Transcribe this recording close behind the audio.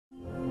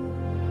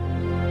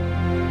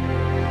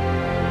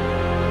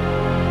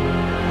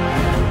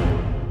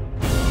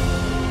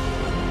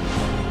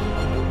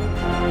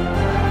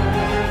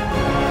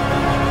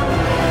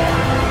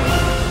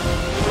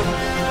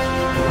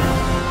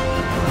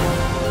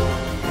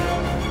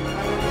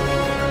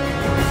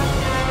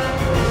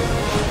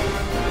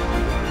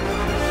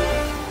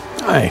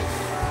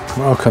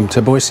welcome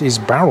to Boycie's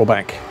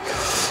Barrelback,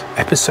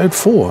 episode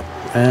 4.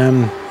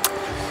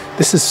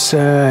 This is,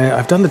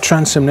 I've done the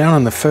transom now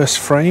on the first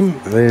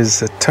frame.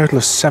 There's a total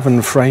of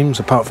 7 frames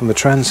apart from the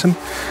transom,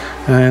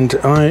 and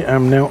I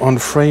am now on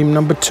frame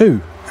number 2,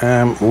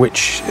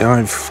 which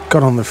I've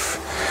got on the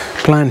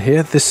plan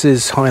here. This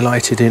is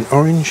highlighted in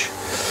orange,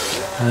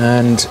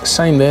 and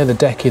same there, the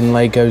deck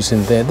inlay goes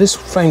in there. This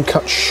frame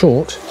cut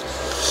short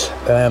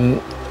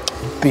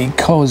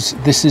because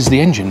this is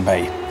the engine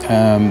bay.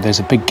 There's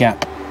a big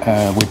gap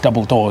with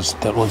double doors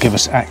that will give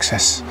us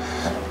access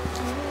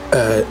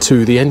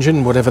to the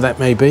engine, whatever that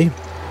may be.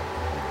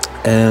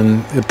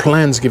 The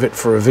plans give it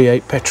for a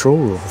V8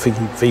 petrol or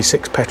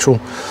V6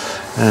 petrol.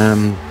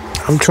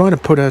 I'm trying to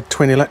put a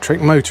twin electric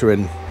motor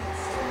in,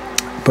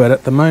 but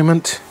at the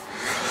moment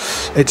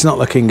it's not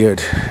looking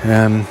good.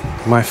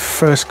 My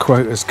first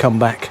quote has come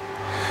back.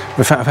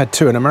 In fact, I've had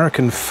 2. An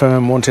American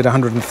firm wanted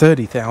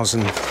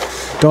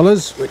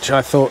 $130,000, which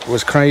I thought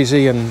was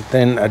crazy, and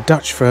then a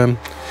Dutch firm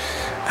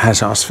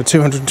has asked for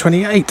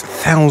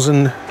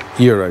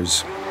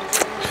 €228,000.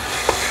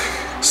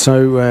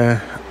 So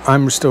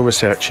I'm still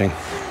researching.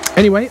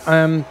 Anyway,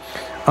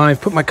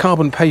 I've put my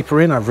carbon paper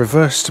in. I've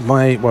reversed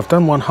I've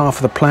done one half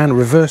of the plan,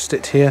 reversed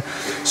it here.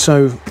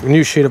 So a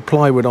new sheet of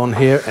plywood on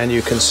here, and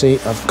you can see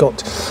I've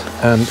got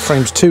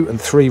frames 2 and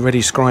 3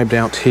 ready scribed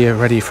out here,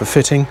 ready for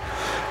fitting.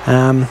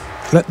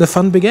 Let the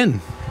fun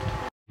begin.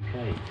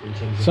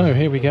 So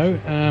here we go.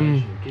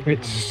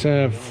 It's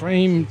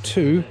frame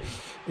 2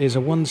 is a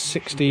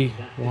 160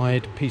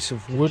 wide piece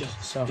of wood,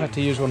 so I've had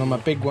to use one of my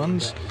big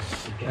ones,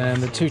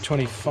 and the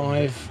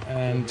 225,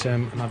 and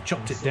I've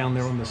chopped it down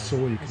there on the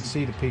saw. You can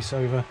see the piece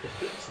over,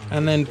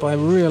 and then by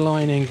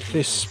realigning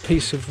this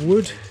piece of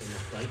wood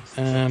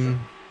on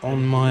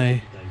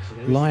my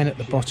line at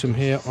the bottom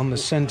here on the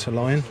center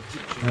line,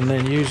 and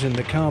then using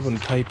the carbon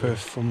paper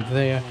from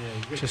there,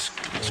 just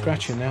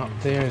scratching out,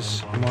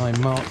 there's my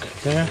mark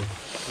there.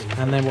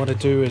 And then what I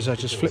do is I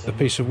just flip the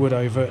piece of wood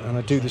over, and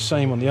I do the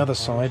same on the other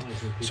side,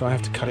 so I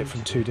have to cut it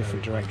from 2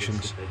 different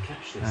directions,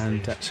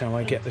 and that's how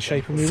I get the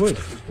shape of my wood.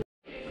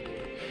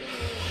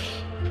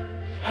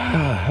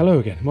 Hello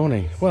again,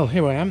 morning. Well,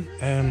 here I am.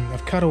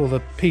 I've cut all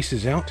the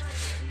pieces out.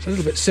 It's a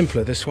little bit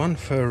simpler, this one,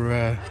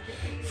 for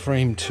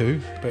frame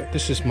 2, but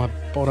this is my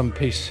bottom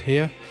piece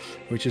here,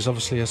 which is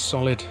obviously a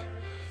solid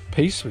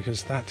piece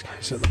because that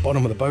is at the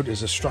bottom of the boat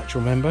as a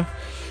structural member.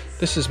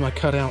 This is my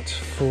cutout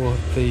for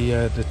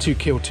the 2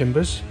 keel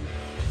timbers,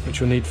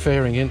 which will need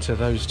fairing into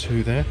those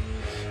 2 there.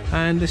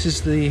 And this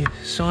is the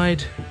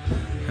side,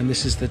 and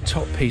this is the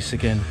top piece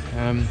again.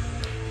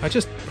 I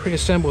just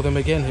pre-assemble them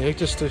again here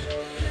just to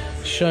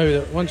show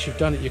that once you've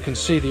done it, you can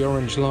see the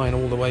orange line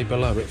all the way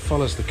below. It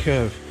follows the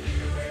curve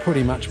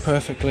pretty much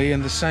perfectly,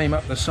 and the same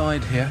up the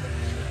side here.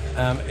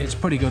 It's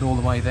pretty good all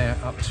the way there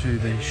up to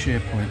the shear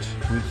point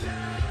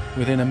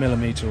within a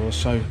millimetre or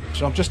so.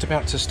 So I'm just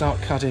about to start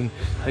cutting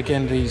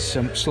again these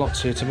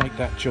slots here to make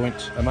that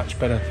joint a much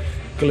better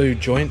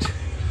glued joint.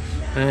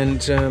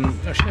 And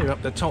I'll show you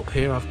up the top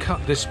here. I've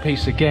cut this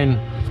piece again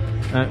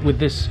with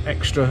this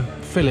extra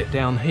fillet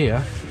down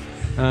here.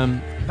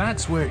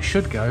 That's where it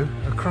should go,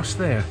 across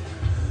there.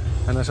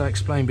 And as I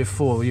explained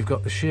before, you've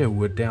got the shear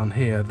wood down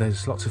here.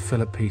 There's lots of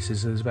fillet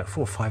pieces. There's about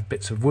 4 or 5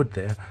 bits of wood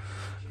there,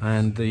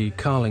 and the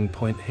carling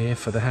point here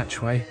for the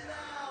hatchway.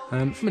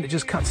 I mean, it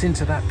just cuts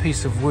into that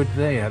piece of wood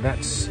there.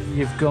 That's,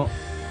 you've got,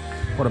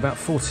 what, about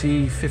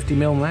 40-50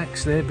 mil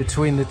max there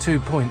between the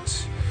 2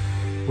 points,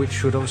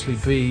 which would obviously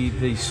be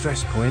the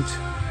stress point.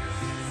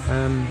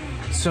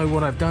 So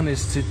what I've done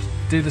is to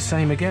do the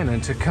same again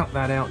and to cut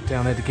that out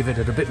down there to give it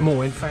a bit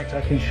more. In fact,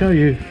 I can show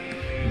you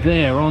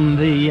there on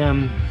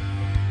the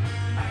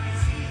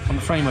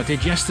frame I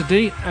did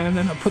yesterday, and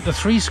then I put the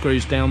 3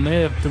 screws down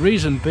there. The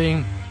reason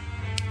being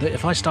that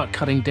if I start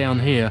cutting down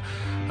here,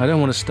 I don't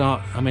want to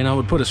start, I mean, I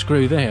would put a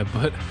screw there,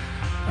 but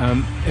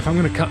if I'm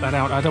going to cut that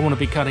out, I don't want to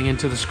be cutting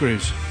into the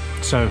screws.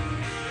 So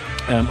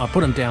I put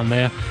them down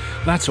there.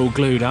 That's all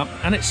glued up,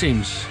 and it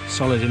seems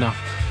solid enough.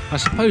 I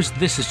suppose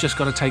this has just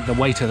got to take the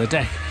weight of the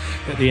deck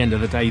at the end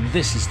of the day.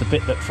 This is the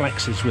bit that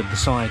flexes with the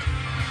side,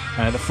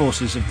 the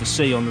forces of the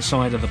sea on the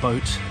side of the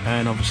boat,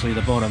 and obviously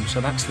the bottom.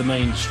 So that's the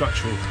main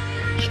structural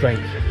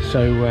strength.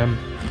 So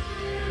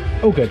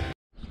all good.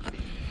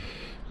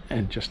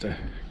 And just a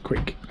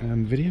quick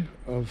video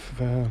of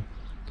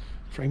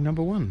frame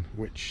number 1,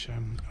 which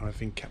I've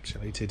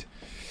encapsulated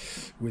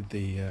with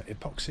the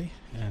epoxy,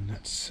 and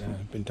that's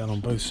been done on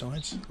both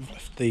sides. I've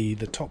left the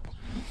top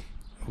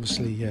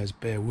obviously as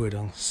bare wood.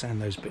 I'll sand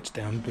those bits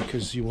down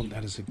because you want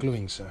that as a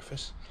gluing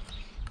surface,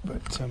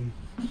 but I'm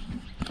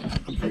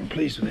very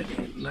pleased with it.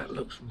 That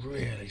looks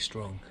really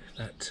strong,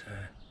 that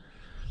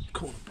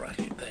corner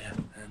bracket there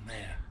and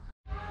there.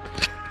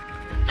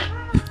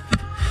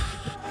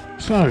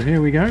 So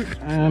here we go.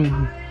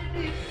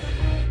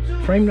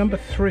 Frame number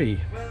 3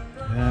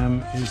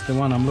 is the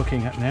one I'm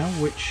looking at now,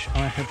 which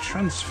I have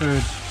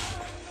transferred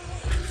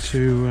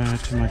to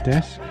my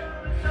desk.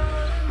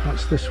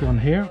 That's this one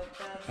here,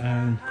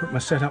 and put my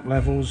setup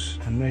levels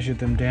and measured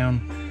them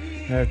down.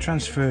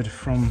 Transferred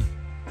from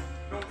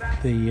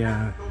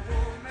the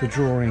the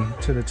drawing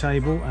to the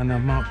table, and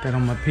I've marked that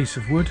on my piece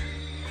of wood,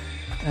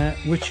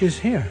 which is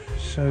here.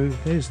 So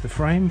there's the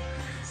frame,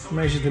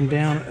 measured them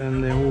down,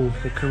 and they're all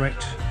the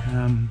correct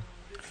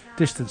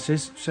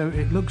distances, so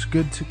it looks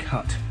good to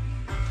cut.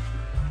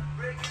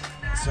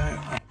 So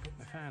I'll put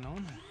the fan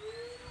on.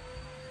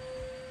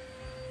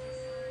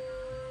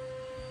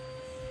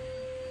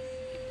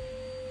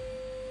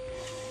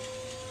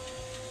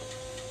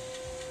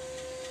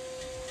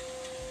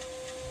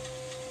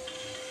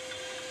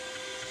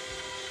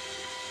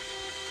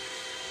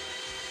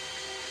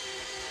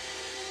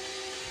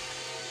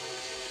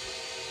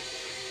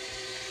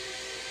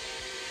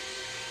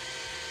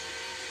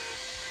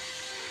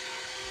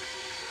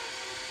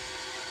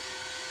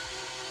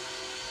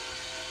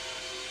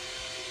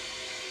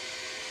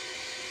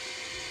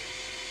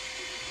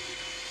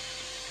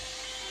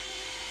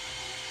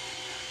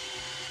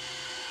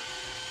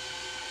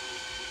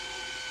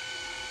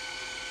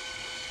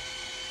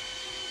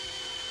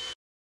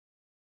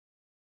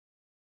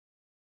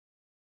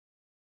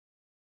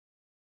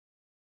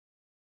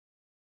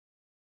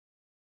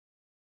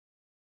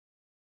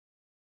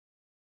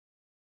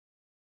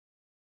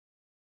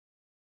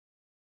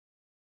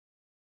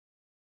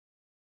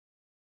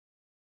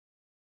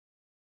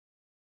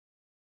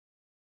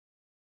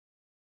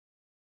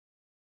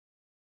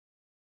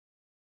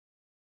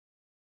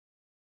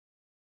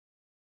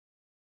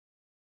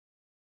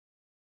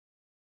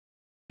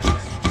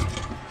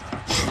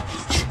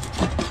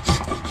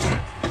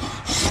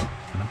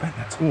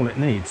 All it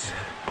needs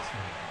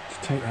to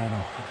take that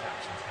off.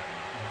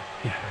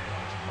 Yeah.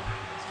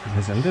 And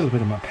there's a little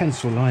bit of my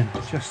pencil line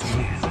just on the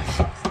end.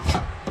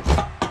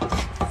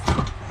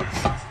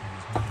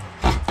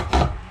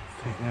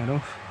 Take that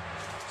off.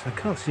 So I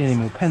can't see any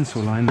more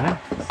pencil line there.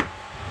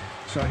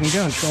 So I can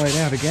go and try it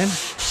out again.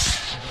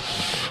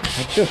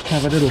 I just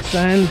have a little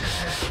sand.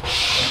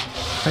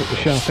 Take the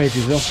sharp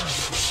edges off.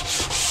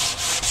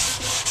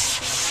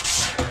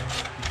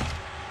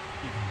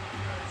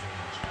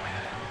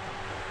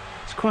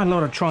 Quite a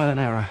lot of trial and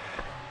error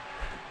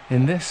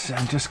in this,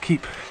 and just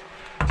keep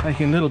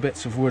taking little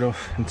bits of wood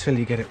off until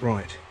you get it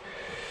right.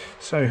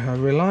 So I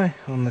rely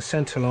on the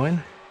center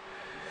line,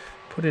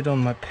 put it on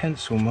my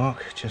pencil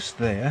mark just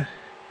there,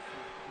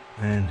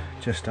 and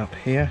just up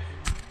here.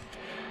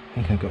 I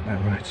think I've got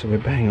that right, so we're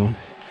bang on.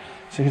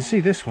 So you can see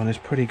this one is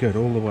pretty good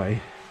all the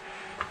way.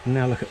 And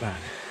now look at that.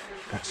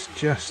 That's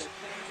just,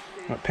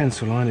 that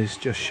pencil line is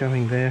just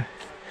showing there.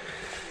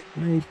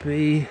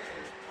 Maybe,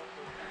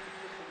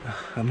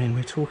 I mean,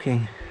 we're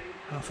talking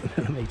half a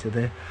millimetre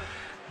there.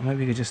 Maybe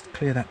we could just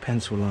clear that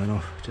pencil line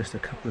off, just a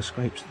couple of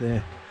scrapes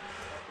there.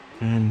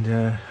 And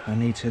I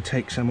need to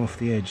take some off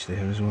the edge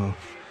there as well.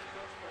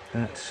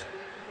 That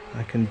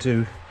I can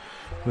do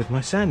with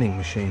my sanding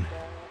machine.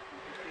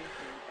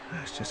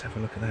 Let's just have a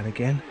look at that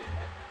again.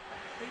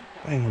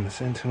 Bang on the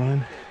centre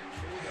line.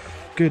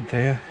 Good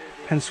there.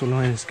 Pencil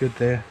line is good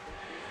there.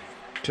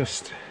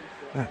 Just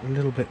that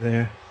little bit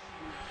there.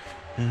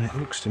 And it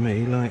looks to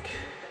me like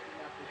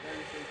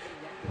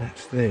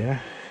that's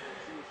there,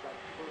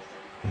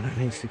 and that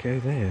needs to go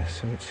there,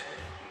 so it's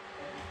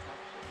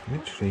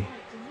literally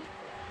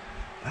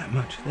that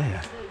much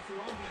there.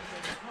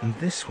 And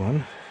this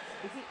one,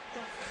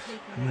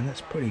 I mean,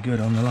 that's pretty good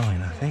on the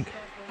line, I think.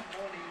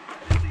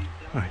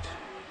 Right,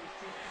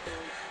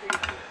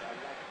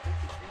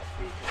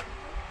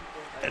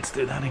 let's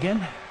do that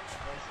again.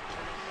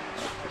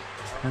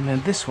 And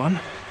then this one,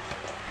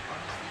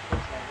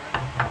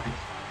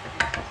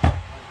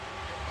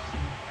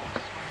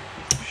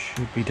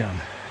 should be done.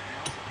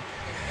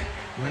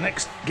 My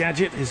next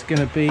gadget is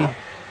going to be a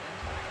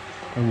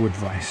wood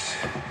vise.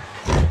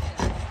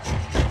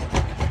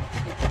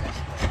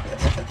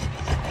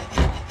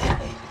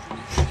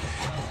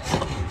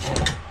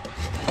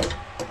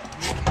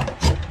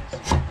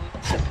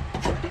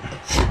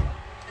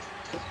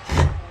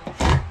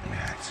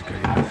 That's good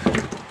enough.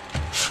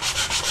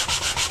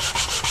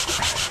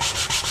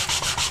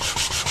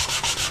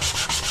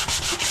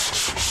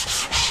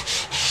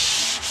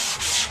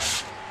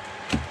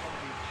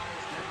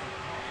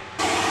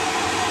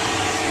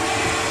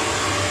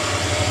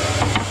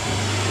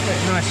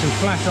 Nice and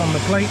flat on the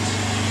plate.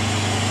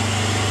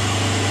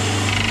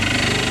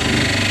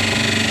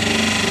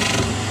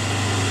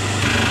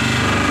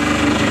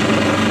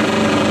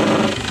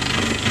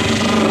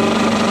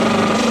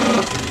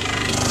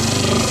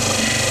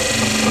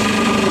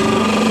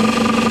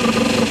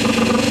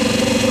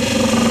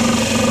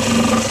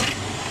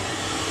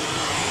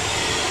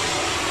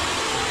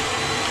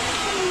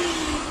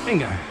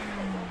 Bingo.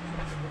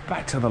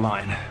 Back to the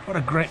line. What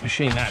a great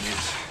machine that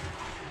is.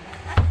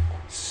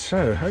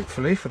 So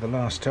hopefully for the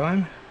last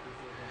time,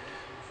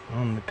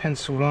 on the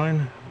pencil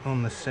line,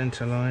 on the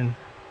center line,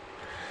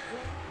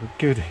 we're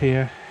good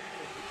here.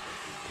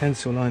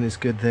 Pencil line is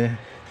good there.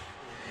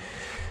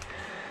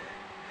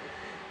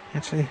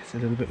 Actually, it's a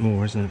little bit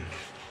more, isn't it?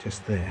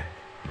 Just there.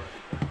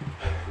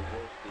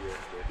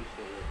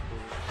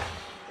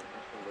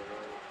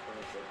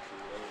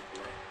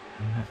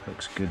 And that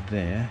looks good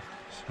there,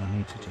 so I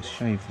need to just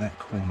shave that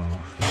corner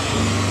off.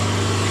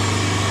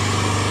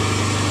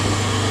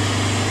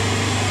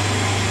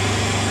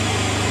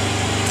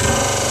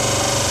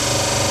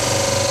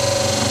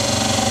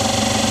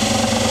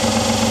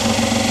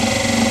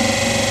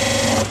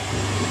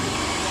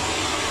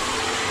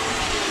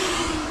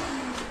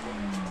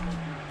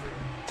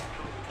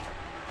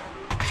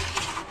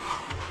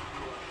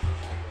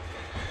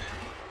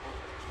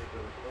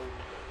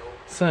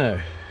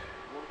 So,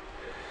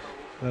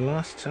 the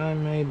last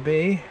time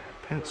maybe,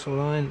 pencil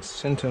line,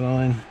 centre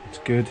line, it's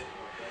good,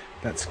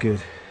 that's good.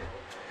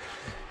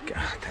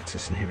 God, that's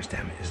as near as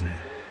damn it, isn't it?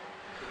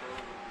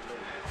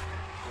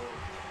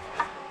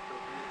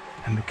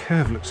 And the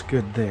curve looks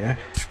good there.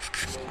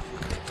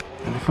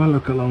 And if I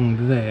look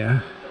along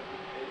there,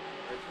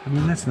 I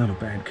mean, that's not a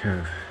bad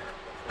curve.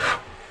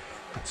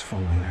 That's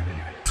following that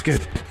anyway, it's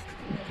good.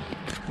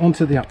 On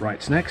to the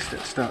uprights next,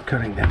 let's start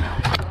cutting them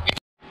out.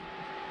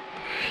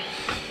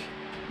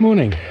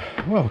 Morning.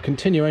 Well,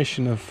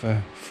 continuation of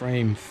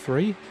frame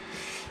 3.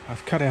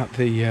 I've cut out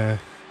the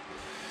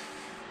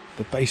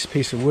base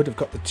piece of wood. I've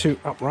got the 2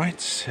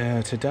 uprights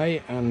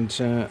today, and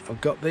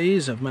I've got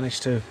these. I've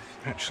managed to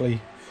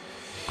actually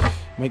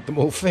make them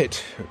all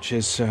fit, which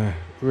is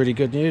really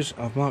good news.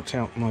 I've marked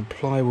out my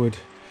plywood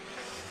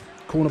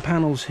corner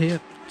panels here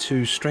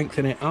to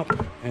strengthen it up.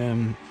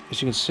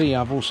 As you can see,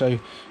 I've also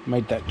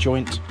made that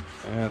joint,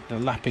 the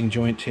lapping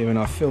joint here, and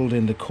I've filled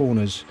in the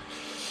corners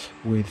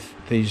with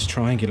these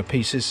triangular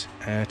pieces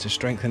to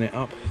strengthen it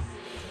up.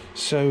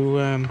 So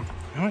I'm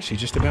actually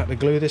just about to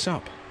glue this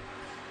up,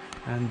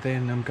 and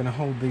then I'm going to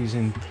hold these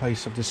in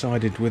place. I've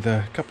decided with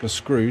a couple of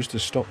screws to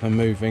stop them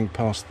moving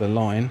past the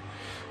line.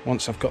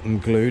 Once I've got them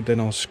glued, then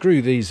I'll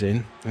screw these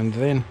in, and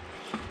then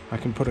I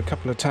can put a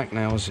couple of tack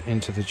nails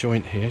into the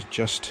joint here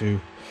just to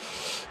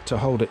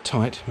hold it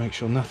tight, make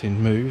sure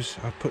nothing moves.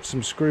 I've put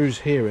some screws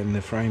here in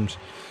the frames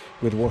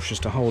with washers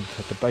to hold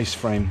the base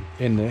frame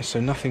in there so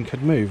nothing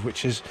could move,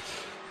 which has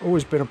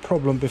always been a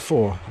problem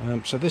before.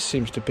 So this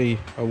seems to be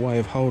a way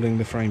of holding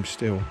the frame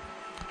still.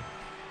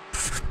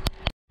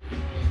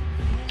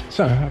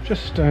 So I've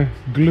just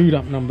glued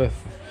up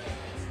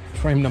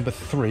frame number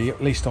 3,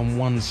 at least on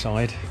one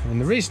side,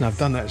 and the reason I've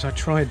done that is I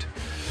tried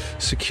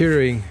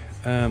securing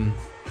a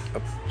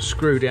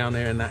screw down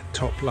there in that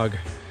top lug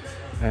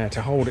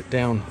to hold it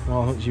down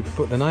while you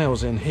put the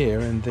nails in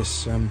here, and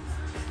this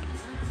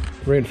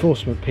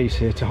reinforcement piece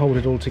here to hold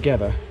it all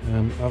together.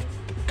 I've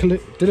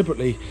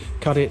deliberately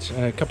cut it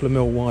a couple of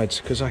mil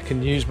wides because I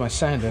can use my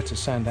sander to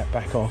sand that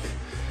back off,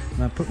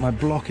 and I put my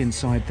block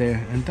inside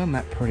there and done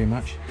that pretty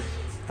much,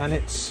 and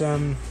it's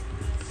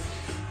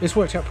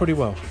worked out pretty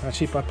well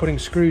actually. By putting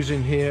screws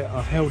in here,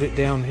 I've held it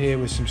down here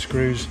with some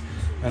screws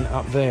and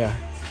up there,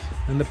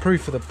 and the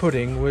proof of the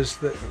pudding was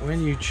that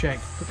when you check,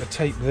 put the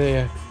tape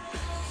there,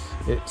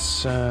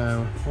 it's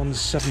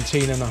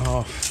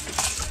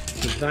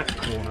 117.5 to that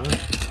corner.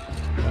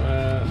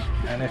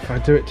 And if I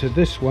do it to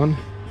this one,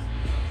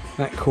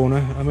 that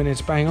corner, I mean,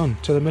 it's bang on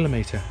to the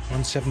millimetre,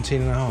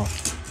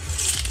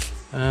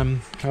 117.5.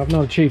 I've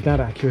not achieved that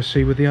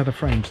accuracy with the other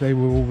frames. They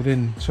were all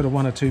within sort of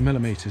 1 or 2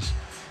 millimetres.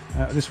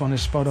 This one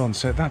is spot on,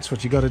 so that's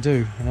what you got to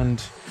do,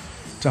 and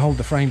to hold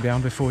the frame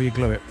down before you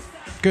glue it.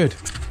 Good.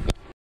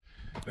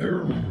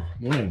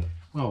 Morning.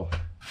 Well,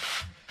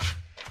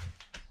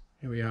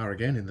 here we are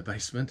again in the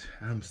basement.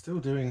 I'm still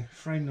doing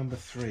frame number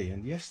 3,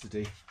 and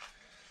yesterday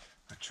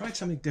I tried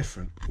something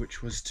different,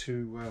 which was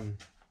to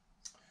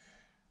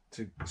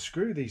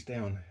screw these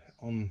down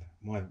on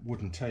my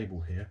wooden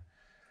table here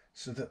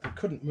so that they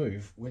couldn't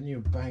move when you're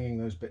banging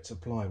those bits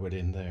of plywood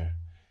in there,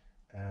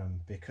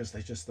 because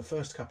the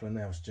first couple of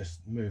nails just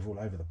move all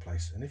over the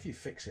place, and if you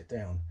fix it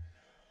down,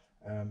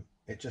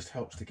 it just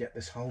helps to get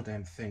this whole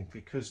damn thing,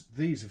 because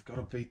these have got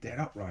to be dead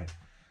upright.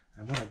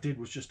 And what I did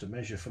was just to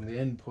measure from the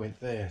end point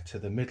there to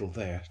the middle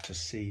there to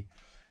see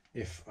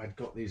if I'd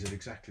got these at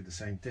exactly the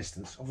same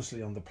distance.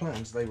 Obviously on the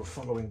plans they were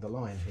following the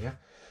line here,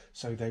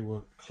 so they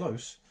were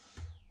close,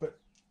 but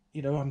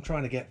you know, I'm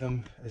trying to get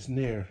them as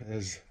near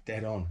as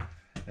dead on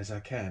as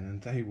I can,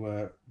 and they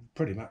were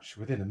pretty much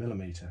within a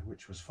millimetre,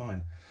 which was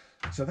fine.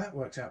 So that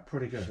worked out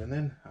pretty good. And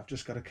then I've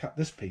just got to cut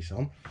this piece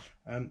on,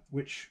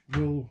 which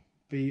will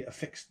be a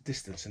fixed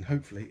distance, and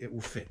hopefully it will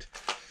fit.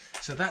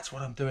 So that's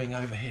what I'm doing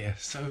over here.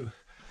 So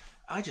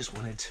I just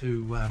wanted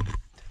to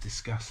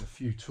discuss a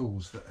few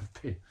tools that have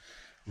been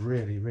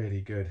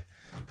really good.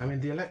 I mean,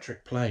 the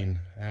electric plane,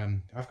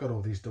 I've got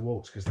all these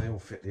DeWalt's because they all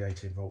fit the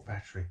 18-volt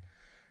battery,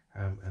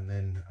 and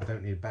then I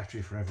don't need a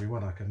battery for every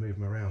one. I can move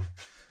them around.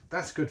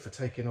 That's good for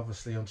taking,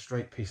 obviously, on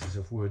straight pieces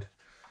of wood.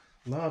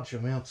 Large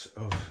amounts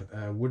of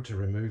wood to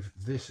remove.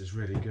 This is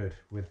really good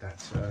with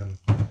that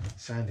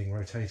sanding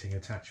rotating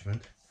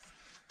attachment.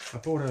 I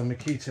bought a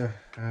Makita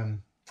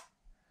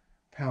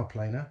power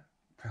planer,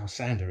 power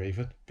sander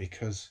even,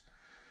 because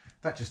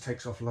that just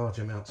takes off large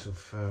amounts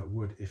of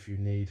wood if you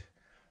need.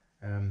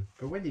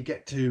 But when you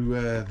get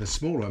to the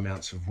smaller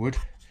amounts of wood,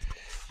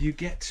 you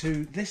get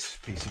to this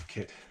piece of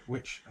kit,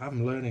 which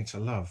I'm learning to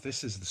love.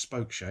 This is the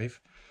spoke shave,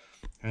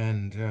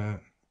 and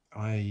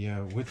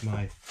I with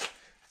my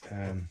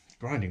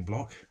grinding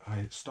block,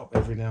 I stop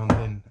every now and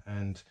then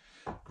and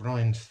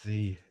grind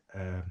the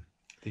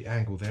the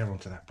angle there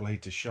onto that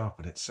blade to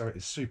sharpen it, so it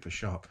is super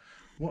sharp.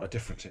 What a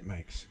difference it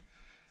makes.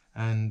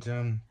 And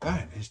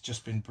that has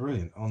just been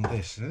brilliant on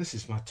this. Now this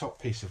is my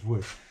top piece of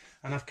wood,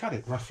 and I've cut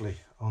it roughly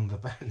on the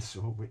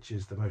bandsaw, which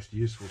is the most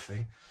useful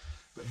thing.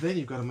 But then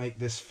you've got to make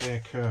this fair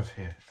curve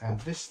here, and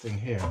this thing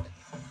here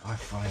I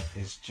find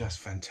is just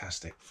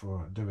fantastic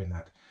for doing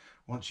that.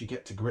 Once you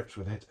get to grips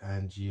with it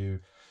and you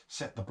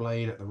set the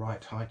blade at the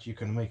right height, you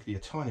can make the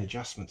tiny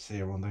adjustments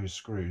here on those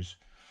screws,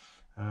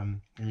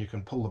 and you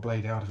can pull the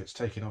blade out if it's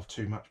taken off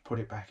too much, put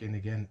it back in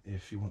again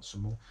if you want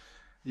some more.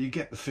 You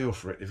get the feel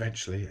for it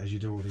eventually as you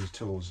do all these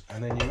tools,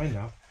 and then you end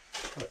up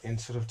in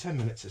sort of 10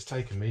 minutes it's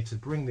taken me to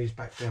bring these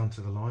back down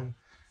to the line,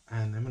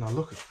 and then when I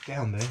look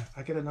down there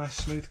I get a nice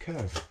smooth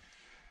curve,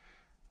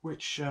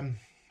 which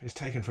is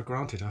taken for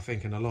granted I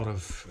think in a lot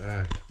of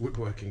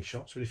woodworking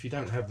shops. But if you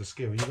don't have the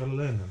skill, you've got to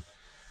learn them,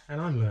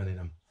 and I'm learning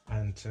them.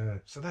 And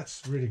so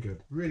that's really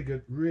good,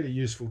 really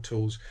useful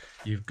tools.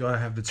 You've got to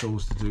have the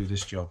tools to do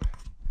this job.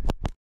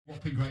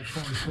 Whopping great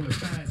forest full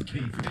of bears,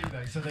 Keith, didn't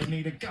they? So they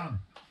need a gun.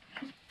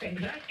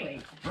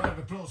 Exactly. Round of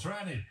applause for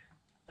Annie.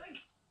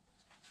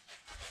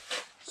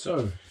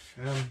 So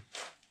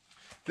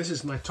this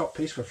is my top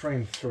piece for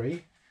frame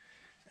 3,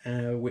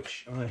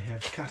 which I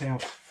have cut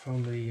out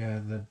from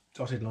the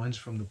dotted lines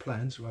from the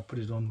plan, so I put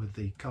it on with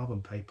the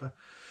carbon paper,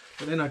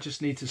 but then I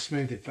just need to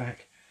smooth it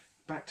back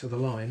to the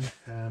line.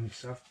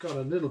 So I've got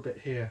a little bit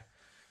here,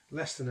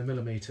 less than 1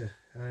 millimeter,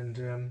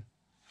 and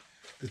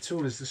the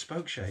tool is the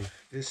spoke shave.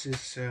 This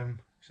is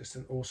just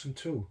an awesome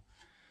tool,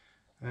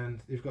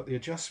 and you've got the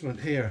adjustment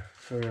here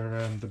for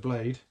the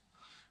blade,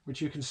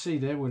 which you can see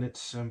there when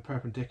it's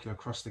perpendicular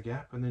across the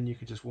gap, and then you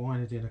can just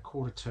wind it in a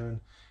quarter turn,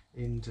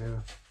 and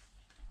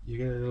you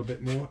get a little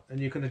bit more, and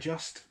you can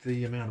adjust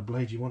the amount of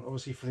blade you want,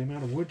 obviously for the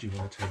amount of wood you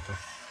want to taper.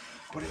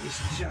 But it is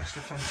just a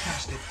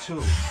fantastic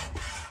tool.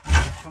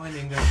 I'm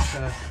finding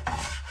that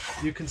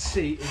you can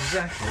see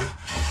exactly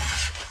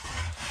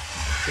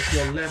if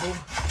you're level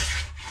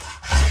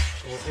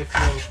or if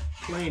you're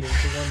planing to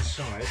one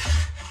side,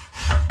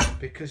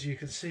 because you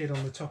can see it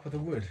on the top of the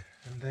wood,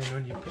 and then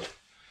when you put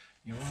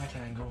your right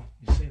angle,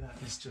 you see that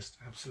is just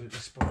absolutely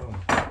spot on.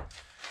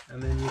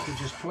 And then you can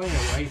just plane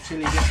away till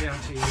you get down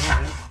to your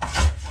line,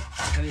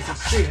 and you can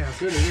see how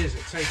good it is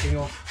at taking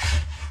off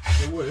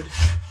the wood.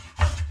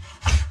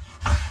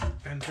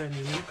 And then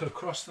you look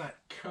across that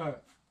curve,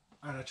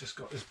 and I just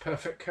got this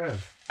perfect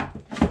curve. And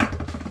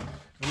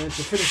then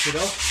to finish it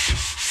off,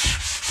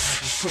 I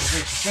can put a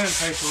bit of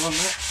sandpaper on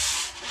that,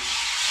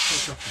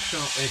 take off the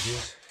sharp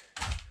edges,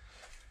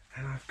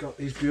 and I've got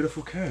these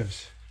beautiful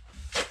curves.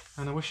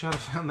 And I wish I'd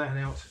have found that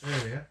out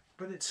earlier,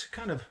 but it's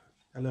kind of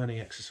a learning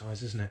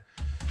exercise, isn't it?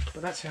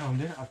 But that's how I'm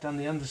doing it. I've done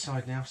the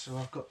underside now, so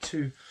I've got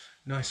 2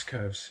 nice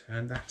curves,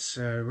 and that's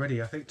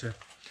ready, I think, to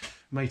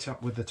mate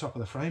up with the top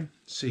of the frame.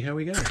 See how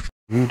we go.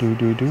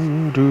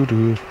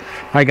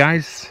 Hi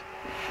guys,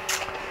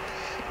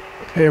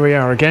 here we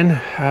are again.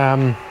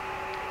 A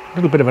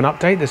little bit of an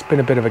update. There's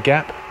been a bit of a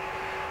gap,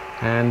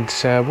 and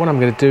what I'm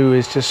going to do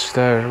is just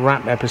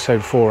wrap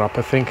episode 4 up,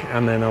 I think,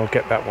 and then I'll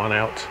get that one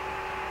out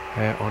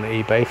on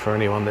eBay for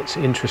anyone that's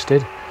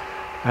interested.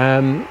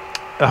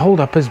 The hold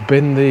up has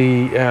been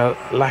the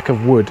lack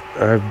of wood,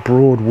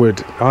 broad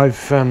wood.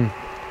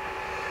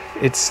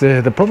 It's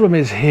the problem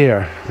is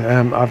here.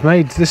 I've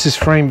made, this is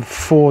frame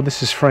 4,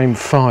 this is frame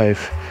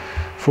 5,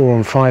 4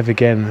 on 5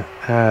 again,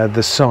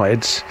 the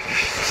sides.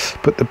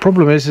 But the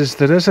problem is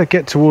that as I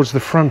get towards the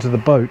front of the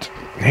boat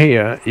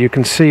here, you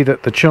can see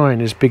that the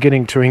chine is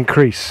beginning to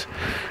increase.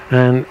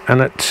 And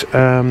at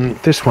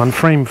this one,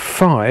 frame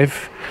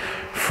 5,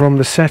 from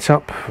the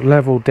setup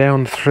level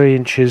down 3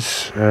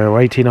 inches,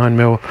 89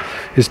 mil,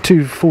 is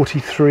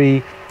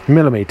 243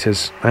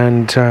 millimeters,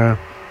 and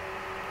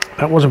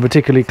that wasn't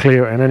particularly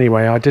clear, and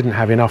anyway I didn't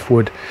have enough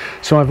wood,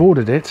 so I've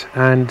ordered it,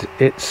 and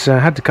it's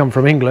had to come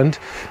from England.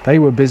 They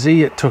were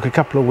busy. It took a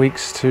couple of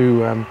weeks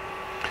to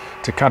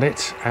cut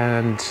it,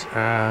 and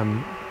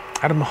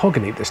out of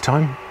mahogany this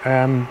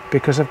time,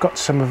 because I've got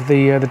some of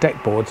the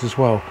deck boards as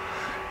well,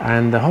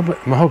 and the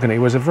mahogany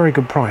was a very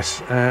good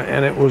price,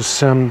 and it was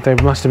they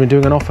must have been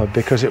doing an offer,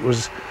 because it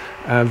was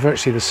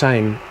virtually the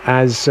same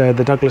as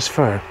the Douglas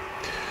fir.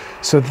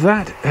 So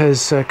that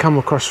has come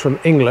across from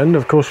England.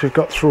 Of course, we've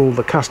got through all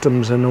the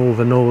customs and all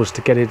the laws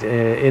to get it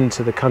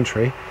into the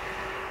country,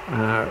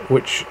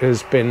 which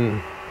has been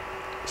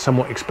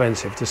somewhat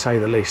expensive, to say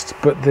the least.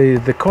 But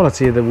the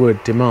quality of the wood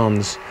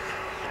demands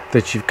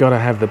that you've got to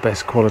have the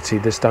best quality.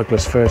 This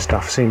Douglas fir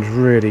stuff seems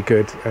really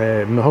good.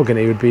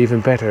 Mahogany would be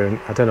even better, and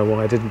I don't know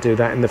why I didn't do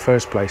that in the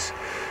first place.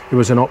 It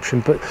was an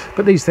option, but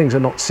these things are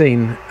not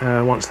seen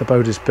once the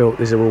boat is built.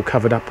 These are all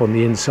covered up on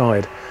the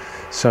inside.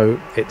 So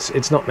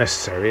it's not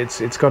necessary.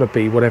 It's got to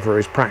be whatever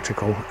is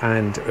practical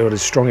and it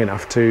is strong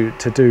enough to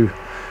do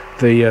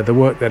the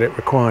work that it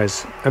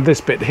requires. And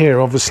this bit here,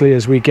 obviously,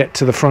 as we get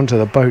to the front of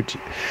the boat,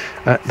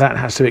 that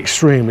has to be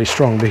extremely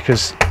strong,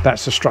 because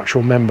that's a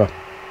structural member.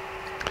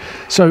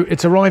 So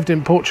it's arrived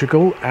in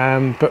Portugal,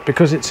 but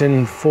because it's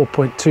in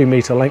 4.2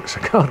 metre lengths, I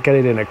can't get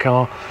it in a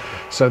car,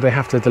 so they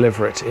have to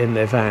deliver it in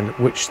their van,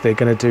 which they're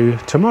going to do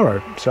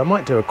tomorrow. So I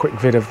might do a quick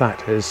vid of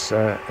that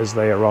as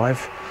they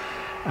arrive,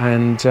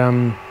 and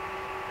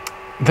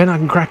then I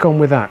can crack on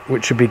with that,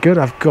 which should be good.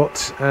 I've got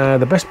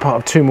the best part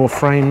of 2 more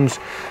frames,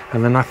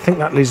 and then I think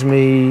that leaves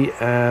me 6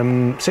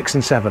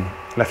 and 7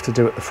 left to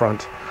do at the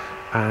front,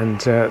 and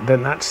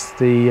then that's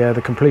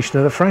the completion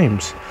of the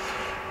frames.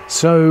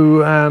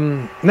 So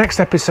next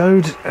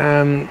episode,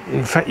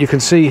 in fact, you can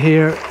see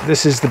here,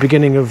 this is the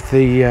beginning of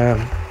the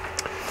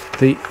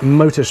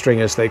motor string,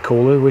 as they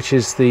call it, which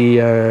is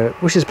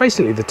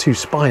basically the 2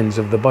 spines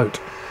of the boat.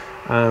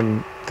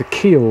 The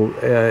keel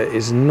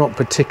is not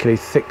particularly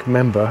thick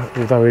member,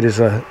 although it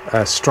is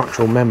a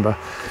structural member.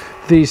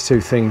 These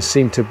 2 things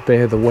seem to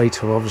bear the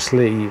weight of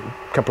obviously a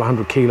couple of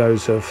 100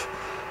 kilos of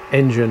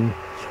engine,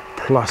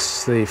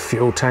 plus the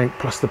fuel tank,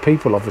 plus the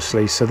people,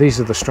 obviously. So these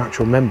are the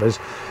structural members.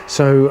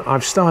 So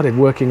I've started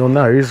working on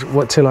those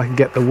till I can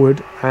get the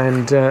wood,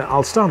 and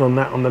I'll start on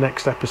that on the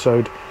next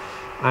episode,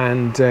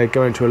 and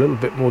go into a little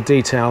bit more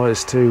detail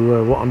as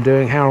to what I'm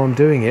doing, how I'm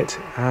doing it,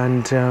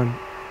 and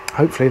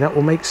hopefully that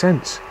will make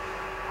sense.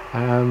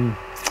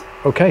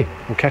 Okay,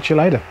 we'll catch you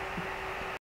later.